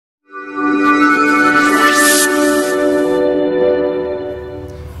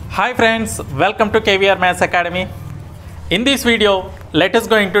Hi friends, welcome to KVR Maths Academy. In this video, let us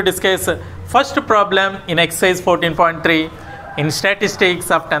going to discuss first problem in exercise 14.3 in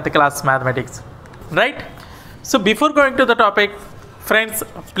statistics of 10th class mathematics. Right? So before going to the topic, friends,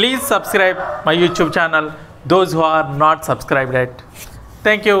 please subscribe my YouTube channel, those who are not subscribed yet.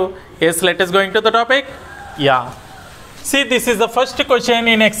 Thank you. Yes, let us going to the topic. Yeah. See, this is the first question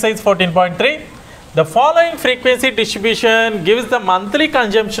in exercise 14.3. The following frequency distribution gives the monthly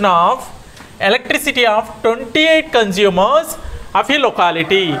consumption of electricity of 28 consumers of a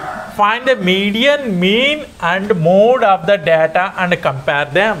locality. Find the median, mean and mode of the data and compare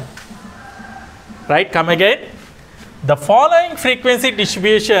them. Right, come again. The following frequency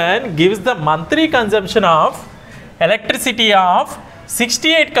distribution gives the monthly consumption of electricity of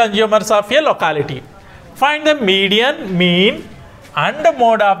 68 consumers of a locality. Find the median, mean and the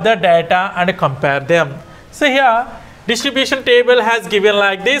mode of the data and compare them. So here distribution table has given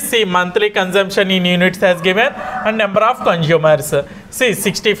like this. See, monthly consumption in units has given and number of consumers. See,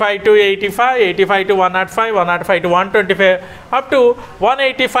 65 to 85, 85 to 105, 105 to 125 up to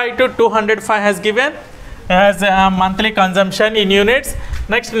 185 to 205 has given as monthly consumption in units.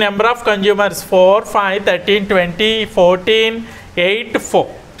 Next, number of consumers 4, 5, 13, 20, 14, 8,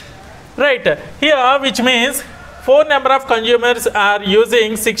 4. Right, here which means 4 number of consumers are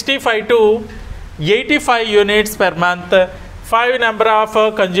using 65 to 85 units per month. 5 number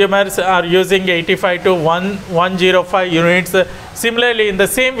of consumers are using 85 to 105 units. Similarly, in the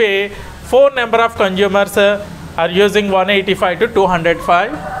same way, 4 number of consumers are using 185 to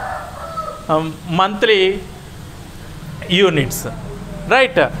 205 monthly units.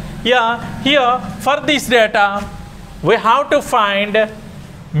 Right? Yeah. Here for this data, we have to find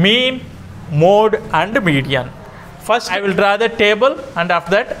mean, mode, and median. First, I will draw the table and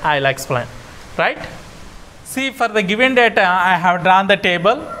after that, I will explain. Right? See, for the given data, I have drawn the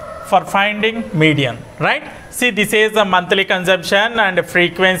table for finding median. Right? See, this is the monthly consumption and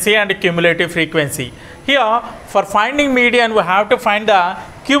frequency and cumulative frequency. Here, for finding median, we have to find the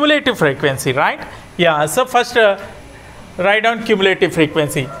cumulative frequency. Right? Yeah. So, first, write down cumulative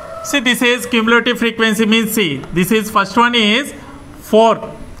frequency. See, this is cumulative frequency means, see, this is first one is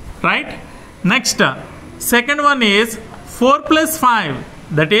 4. Right? Next, second one is 4 plus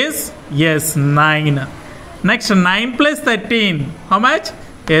 5, that is, yes, 9. Next, 9 plus 13, how much?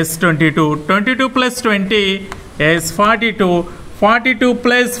 Yes, 22. 22 plus 20 is 42. 42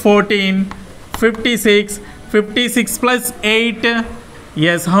 plus 14, 56. 56 plus 8,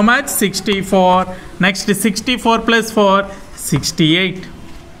 yes, how much? 64. Next, 64 plus 4, 68.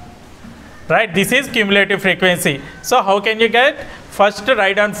 Right, this is cumulative frequency. So, how can you get? First,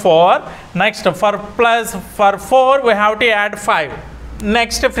 write down 4. Next, for 4, we have to add 5.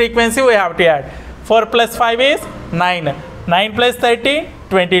 Next frequency, we have to add. 4 plus 5 is 9. 9 plus 30,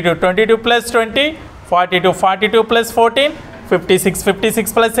 22. 22 plus 20, 42. 42 plus 14, 56.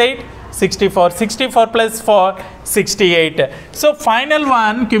 56 plus 8, 64. 64 plus 4, 68. So, final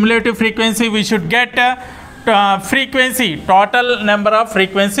one, cumulative frequency, we should get frequency, total number of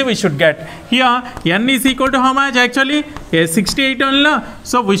frequency we should get. Here n is equal to how much actually? Yes, 68 only.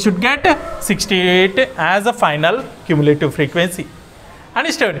 So we should get 68 as a final cumulative frequency.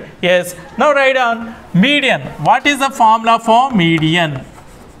 Understood? Yes. Now write down median. What is the formula for median?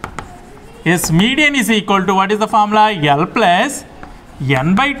 Yes, median is equal to, what is the formula? L plus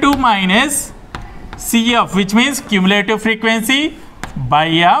n by 2 minus CF, which means cumulative frequency by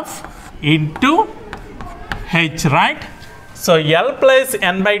F into H, right? So L plus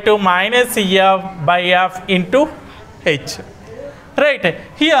n by 2 minus CF by F into H. Right?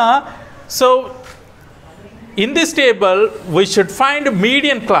 Here, so in this table, we should find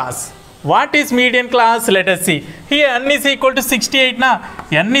median class. What is median class? Let us see. Here n is equal to 68 now.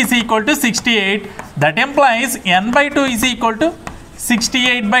 N is equal to 68. That implies n by 2 is equal to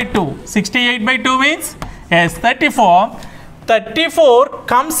 68 by 2. 68 by 2 means, yes, 34. 34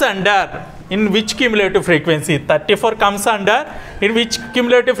 comes under, in which cumulative frequency? 34 comes under, in which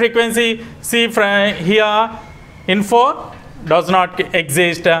cumulative frequency? See, from here, in 4 does not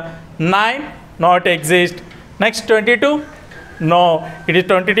exist. 9 not exist. Next, 22? No, it is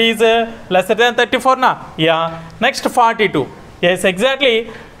 22 is lesser than 34 now. Yeah. Next, 42. Yes,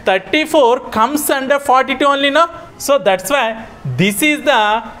 exactly. 34 comes under 42 only now. So that's why this is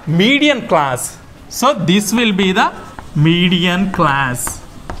the median class. So this will be the median class.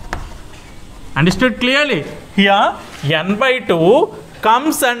 Understood clearly? Here n by 2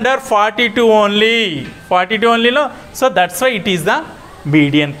 comes under 42 only. 42 only, no? So that's why it is the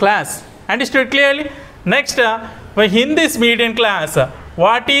median class. Understood clearly? Next, in this median class,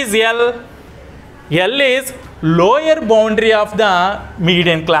 what is L? L is lower boundary of the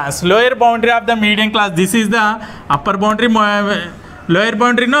median class. Lower boundary of the median class. This is the upper boundary, lower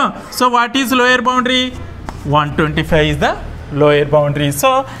boundary, no? So what is lower boundary? 125 is the lower boundary.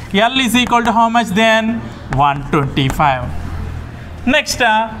 So L is equal to how much then? 125. Next,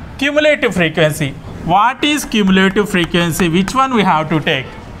 cumulative frequency. What is cumulative frequency? Which one we have to take?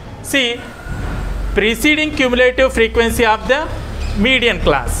 See, preceding cumulative frequency of the median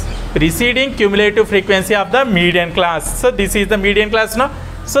class. Preceding cumulative frequency of the median class. So this is the median class, no?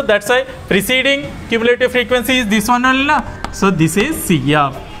 So that's why preceding cumulative frequency is this one only, no? So this is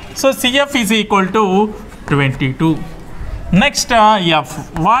CF. So CF is equal to 22. Next,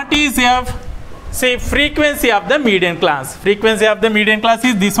 F. What is F? Say frequency of the median class. Frequency of the median class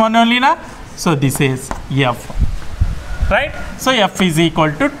is this one only, na? So this is F. Right? So F is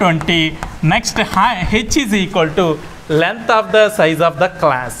equal to 20. Next, H is equal to length of the size of the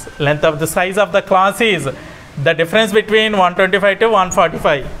class. Length of the size of the class is the difference between 125 to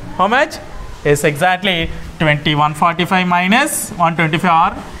 145. How much? Is exactly 20. 145 minus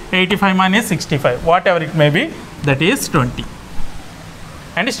 125 or 85 minus 65. Whatever it may be, that is 20.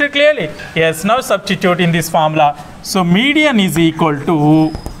 Understood clearly? Yes, now substitute in this formula. So median is equal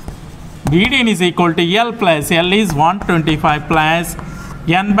to L plus L is 125 plus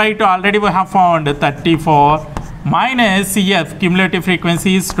n by 2 already we have found 34 minus CF cumulative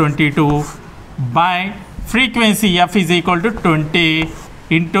frequency is 22 by frequency F is equal to 20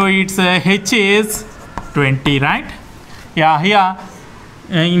 into its H is 20, right? Yeah, here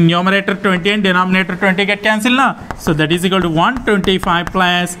in numerator 20 and denominator 20 get cancelled now. So that is equal to 125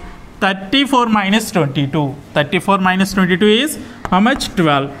 plus 34 minus 22. 34 minus 22 is how much?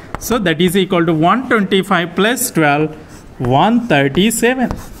 12. So that is equal to 125 plus 12,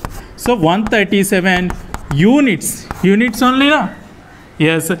 137. So 137 units. Units only, no?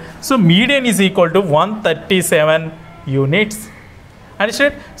 Yes. So median is equal to 137 units.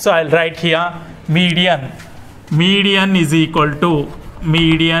 Understood? So I'll write here median. Median is equal to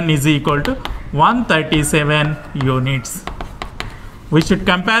 137 units. We should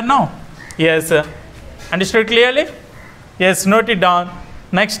compare now. Yes. Understood clearly? Yes, note it down.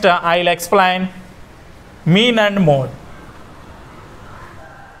 Next, I'll explain mean and mode.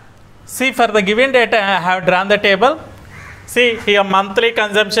 See, for the given data, I have drawn the table. See, here monthly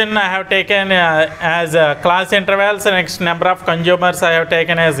consumption I have taken as class intervals. Next, number of consumers I have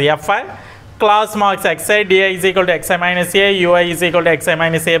taken as Fi. Class marks xi, di is equal to xi minus a, ui is equal to xi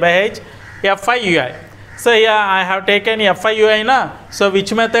minus a by h, fi ui. So here I have taken fi ui na. So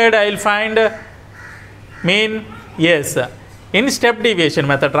which method I will find mean? Yes, in step deviation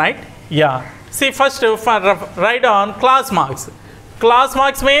method, right? Yeah. See, first write down class marks. Class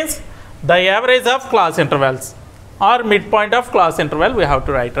marks means the average of class intervals or midpoint of class interval we have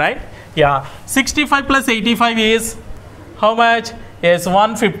to write, right? Yeah. 65 plus 85 is how much? Yes,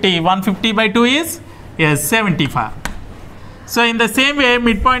 150. 150 by 2 is? Yes, 75. So in the same way,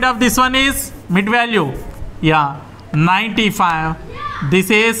 midpoint of this one is mid value. Yeah, 95. This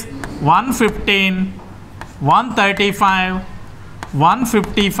is 115, 135,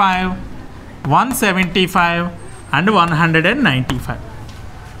 155, 175 and 195.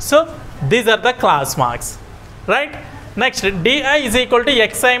 So these are the class marks, right? Next, di is equal to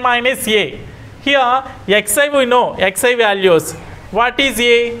xi minus a. Here xi we know, xi values. What is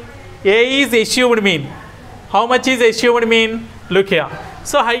a? A is assumed mean. How much is assumed mean? Look here.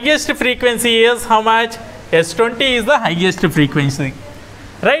 So highest frequency is how much? S20 is the highest frequency,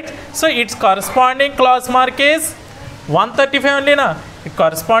 right? So its corresponding class mark is 135 only, na?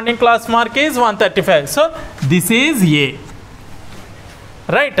 Corresponding class mark is 135. So this is A,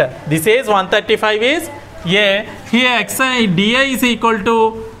 right? This is 135 is A. Here xi di is equal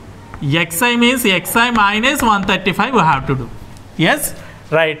to xi means xi minus 135 we have to do. Yes,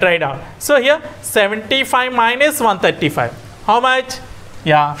 right down. So here 75 minus 135. How much?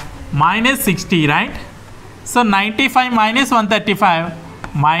 Yeah, minus 60, right? So 95 minus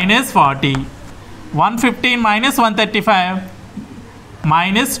 135 minus 40. 115 minus 135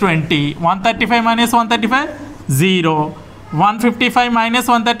 minus 20. 135 minus 135 0. 155 minus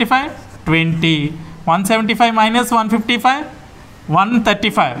 135 20. 175 minus 155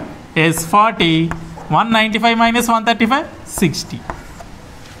 135 is 40. 195 minus 135 60.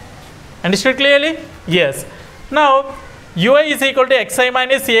 Understood clearly? Yes. Now ui is equal to xi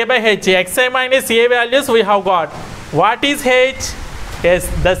minus a by h. Xi minus a values we have got. What is h? Yes,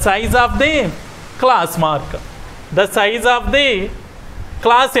 the size of the class mark. The size of the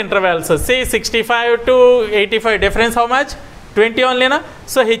class intervals. See, 65 to 85 difference how much? 20 only, na?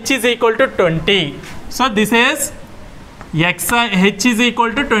 So h is equal to 20. So this is xi, h is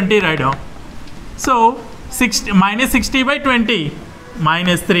equal to 20 right now. So minus 60 by 20,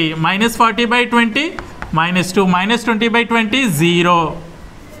 minus 3, minus 40 by 20, minus 2, minus 20 by 20, 0,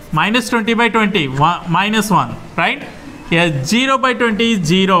 minus 20 by 20, minus 1, right? Yes, 0 by 20 is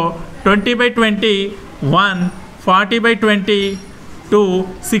 0, 20 by 20, 1, 40 by 20, 2,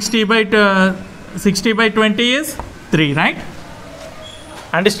 60 by 20 is 3, right?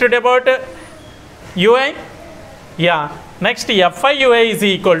 Understood about ui? Yeah. Next, fi ui is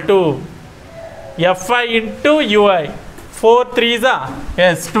equal to fi into ui. 4 3s are,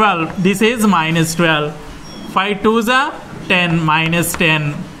 yes, 12. This is minus 12. 5 2s are 10, minus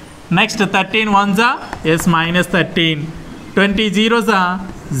 10. Next, 13 1s are, yes, minus 13. 20 zeros are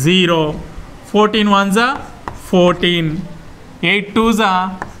 0. 14 1s are 14. 8 2s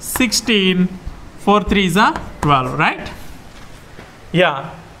are 16. 4 3s are 12, right? Yeah.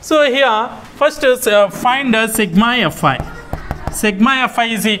 So here, first is find sigma fi. Sigma fi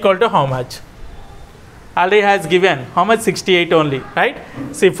is equal to how much? Already has given how much? 68 only, right?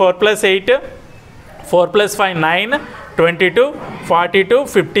 See, 4 plus 8, 4 plus 5, 9, 22, 42,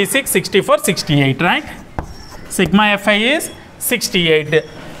 56, 64, 68, right? Sigma fi is 68.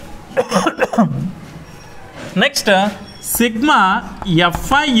 Next, sigma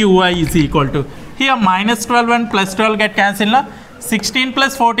fi ui is equal to, here minus 12 and plus 12 get cancelled. 16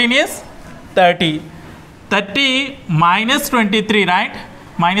 plus 14 is 30. 30 minus 23, right?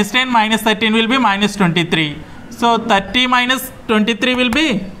 Minus 10 minus 13 will be minus 23. So 30 minus 23 will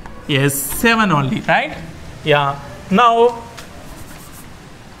be, yes, 7 only, right? Yeah. Now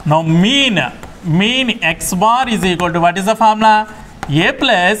mean x bar is equal to, what is the formula? A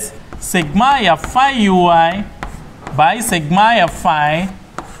plus sigma fi ui by sigma fi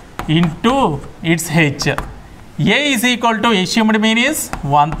into its h. A is equal to assumed mean is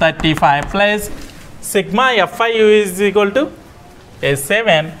 135 plus sigma fi u is equal to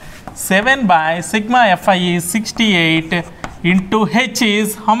 7. 7 by sigma fi is 68 into h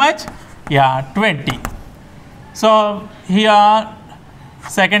is how much? Yeah, 20. So here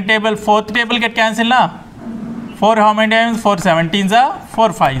second table, fourth table get cancelled now. 4 how many times? 4 17s are, 4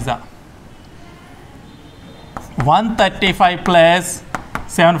 5s are. 135 plus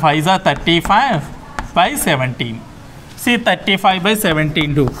 7 5s are 35 by 17. See, 35 by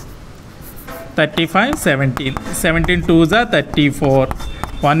 17 do. 35 17. 17 2s are 34.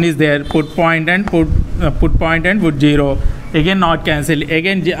 1 is there. Put point and put point and put 0. Again not cancel.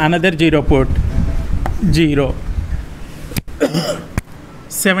 Again another 0 put 0.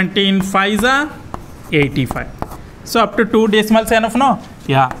 17 5s are 85. So up to 2 decimals enough, no?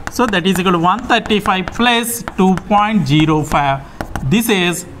 Yeah. So that is equal to 135 plus 2.05. This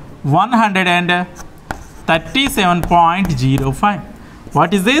is 137.05.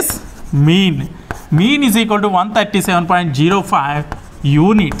 What is this? Mean. Mean is equal to 137.05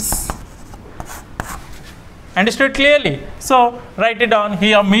 units. Understood clearly? So write it down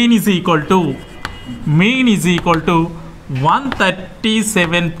here. Mean is equal to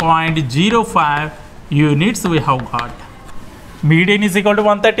 137.05 units we have got. Median is equal to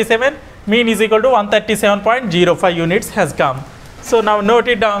 137. Mean is equal to 137.05 units has come. So now note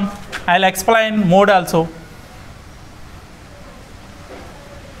it down. I'll explain mode also.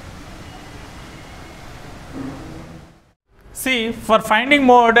 See, for finding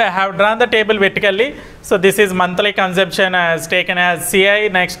mode, I have drawn the table vertically. So this is monthly consumption as taken as CI.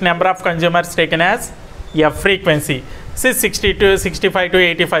 Next, number of consumers taken as frequency. See, 60 to 65 to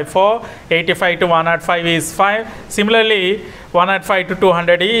 85 4, 85 to 105 is 5. Similarly, 105 to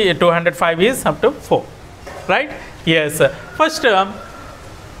 205 is up to 4. Right? Yes. First,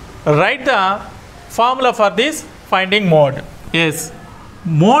 write the formula for this finding mode. Yes.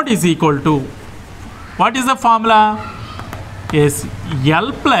 Mode is equal to, what is the formula? Yes,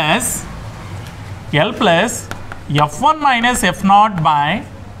 L plus F1 minus F0 by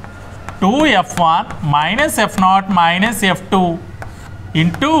 2F1 minus F0 minus F2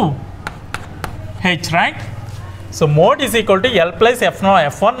 into H, right? So mode is equal to L plus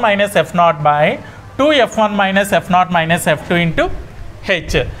F1 minus F0 by 2F1 minus F0 minus F2 into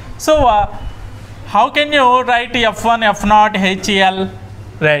H. So how can you write F1, F0, HL?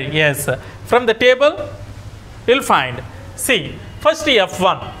 Right, yes. From the table, you'll find. See, first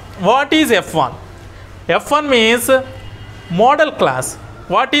F1. What is F1? F1 means model class.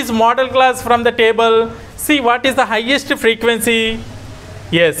 What is model class from the table? See, what is the highest frequency?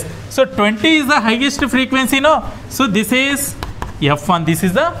 Yes. So 20 is the highest frequency, no? So this is F1. This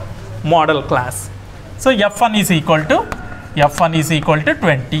is the model class. So F1 is equal to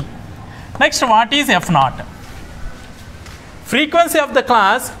 20. Next, what is F0? Frequency of the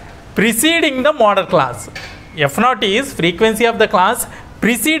class preceding the model class. F0 is frequency of the class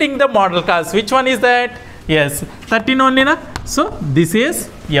preceding the model class. Which one is that? Yes, 13 only na. So this is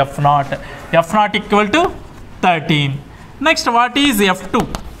F naught. F naught equal to 13. Next, what is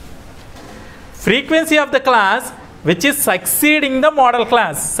F2? Frequency of the class which is succeeding the model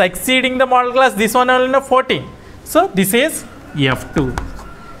class. Succeeding the model class, this one only na 14. So this is F2.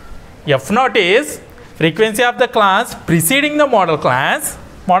 F naught is frequency of the class preceding the model class.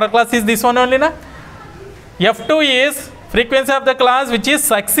 Model class is this one only na. F2 is frequency of the class which is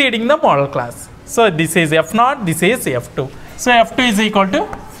succeeding the model class. So this is F naught, this is F2. So F2 is equal to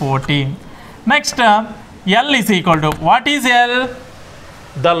 14. Next, L is equal to, what is L?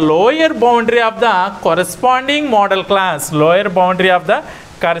 The lower boundary of the corresponding model class. Lower boundary of the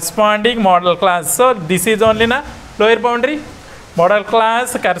corresponding model class. So this is only na lower boundary. Model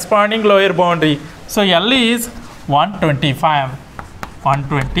class corresponding lower boundary. So L is 125.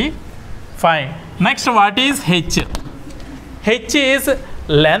 125. Next, what is H? H is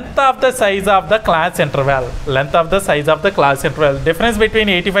length of the size of the class interval. Length of the size of the class interval. Difference between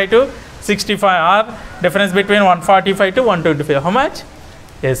 85 to 65 or difference between 145 to 125. How much?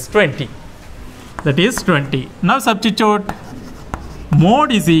 Yes, 20. That is 20. Now substitute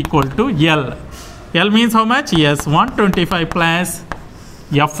mode is equal to L. L means how much? Yes, 125 plus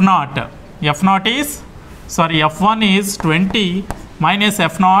F naught. F naught is, sorry, F1 is 20 minus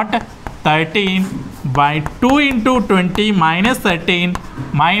F naught 13 by 2 into 20 minus 13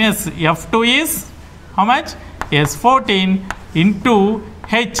 minus F2 is how much? Yes, 14 into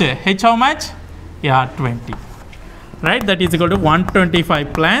H. H how much? Yeah, 20. Right, that is equal to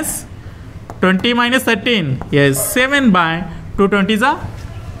 125 plus 20 minus 13. Yes, 7 by 220 is a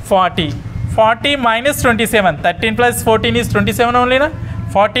 40. 40 minus 27. 13 plus 14 is 27 only na.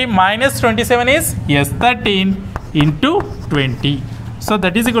 40 minus 27 is, yes, 13 into 20. So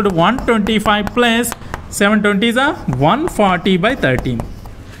that is equal to 125 plus 720 is a 140 by 13.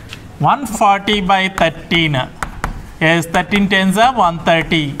 140 by 13. Yes, 13 tens are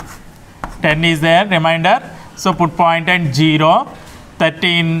 130. 10 is there, reminder. So put point at 0.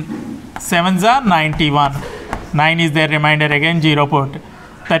 13 sevens are 91. 9 is there, reminder again, 0 put.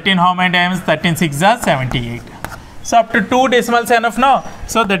 13 how many times? 13 6 are 78. So up to 2 decimals enough now.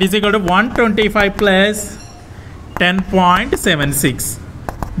 So that is equal to 125 plus 10.76.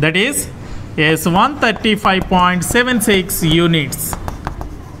 That is, yes, 135.76 units.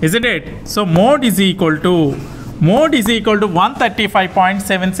 Isn't it? So mode is equal to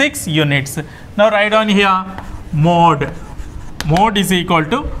 135.76 units. Now write on here mode. Mode is equal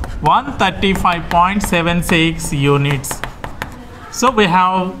to 135.76 units. So we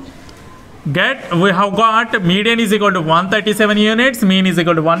have got median is equal to 137 units, mean is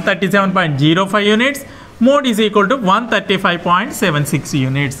equal to 137.05 units, mode is equal to 135.76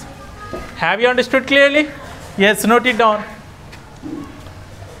 units. Have you understood clearly? Yes, note it down.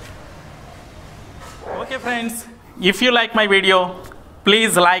 Okay friends, if you like my video,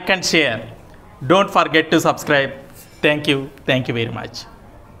 please like and share. Don't forget to subscribe. Thank you very much.